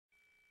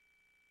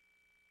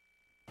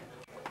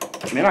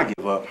Man, I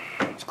give up.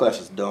 This class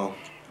is dumb.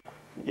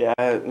 Yeah,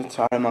 it's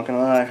hard, I'm not gonna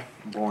lie.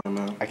 Boring,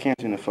 man. I can't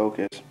seem to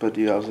focus. But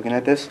dude, I was looking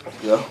at this.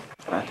 Yeah?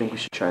 I think we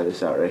should try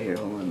this out right here.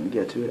 Hold on, let me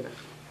get to it.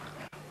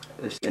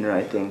 This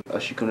Interwrite thing.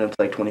 She coming up to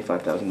like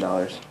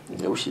 $25,000.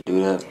 Yeah, we should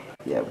do that.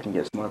 Yeah, we can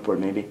get a smart board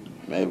maybe.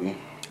 Maybe.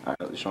 Alright,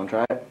 let's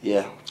try it?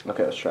 Yeah.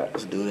 Okay, let's try it.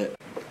 Let's do that.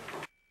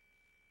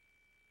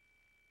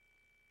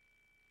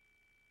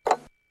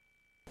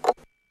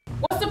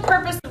 What's the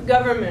purpose of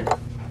government?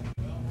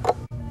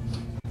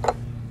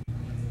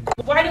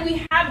 Why do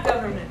we have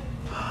government?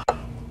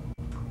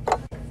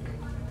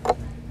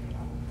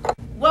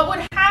 What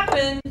would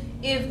happen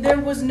if there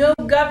was no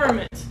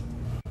government?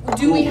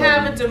 Do we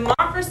have a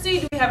democracy?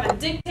 Do we have a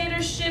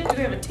dictatorship? Do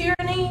we have a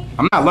tyranny?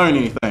 I'm not learning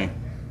anything.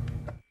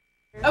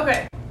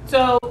 Okay,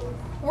 so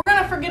we're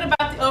gonna forget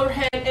about the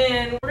overhead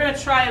and we're gonna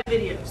try a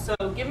video. So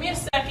give me a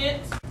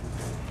second.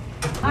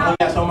 We only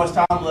got so much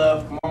time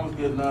left. Come on, it's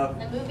good enough.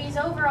 The movie's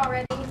over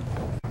already.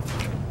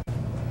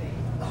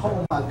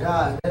 Oh my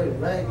God, that was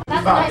right.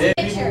 That's a nice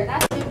picture.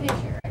 That's a good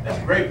picture. That's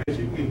a great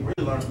picture. You can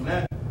really learn from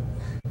that.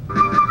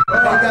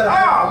 It's like,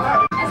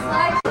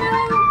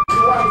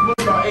 Oh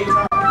my God.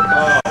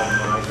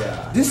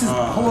 This is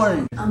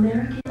porn.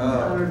 Americans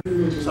are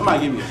religious.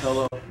 Somebody give me a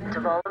pillow.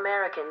 Of all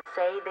Americans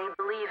say they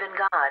believe in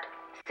God.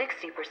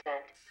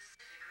 60%.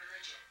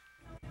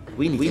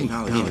 We need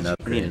an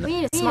upgrade.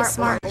 we need a smart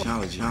board.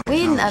 Technology. We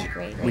need an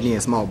upgrade. We need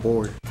a small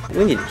board.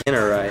 We need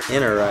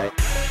Interwrite.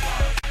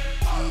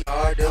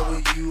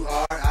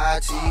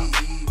 E-R-W-R-I-T-E.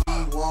 We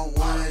want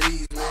one of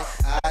these, man.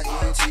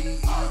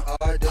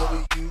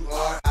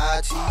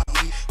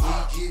 I-N-T-E-R-W-R-I-T-E. We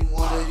getting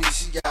one of these.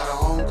 She got her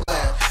own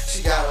class.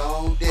 She got her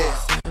own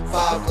desk. 5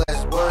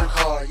 classes, work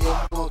hard.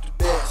 Yeah, we want the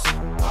best.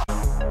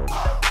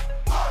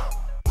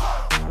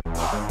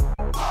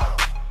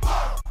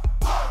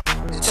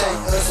 It take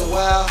us a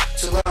while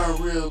to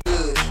learn real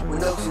good. With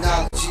no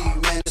technology,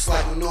 man, it's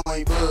like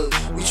annoying bugs.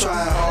 We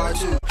trying hard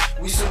too.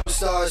 We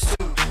superstars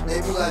too.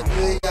 They be like,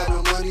 you ain't got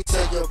no money,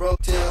 take your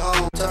broke tail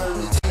home,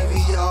 turn the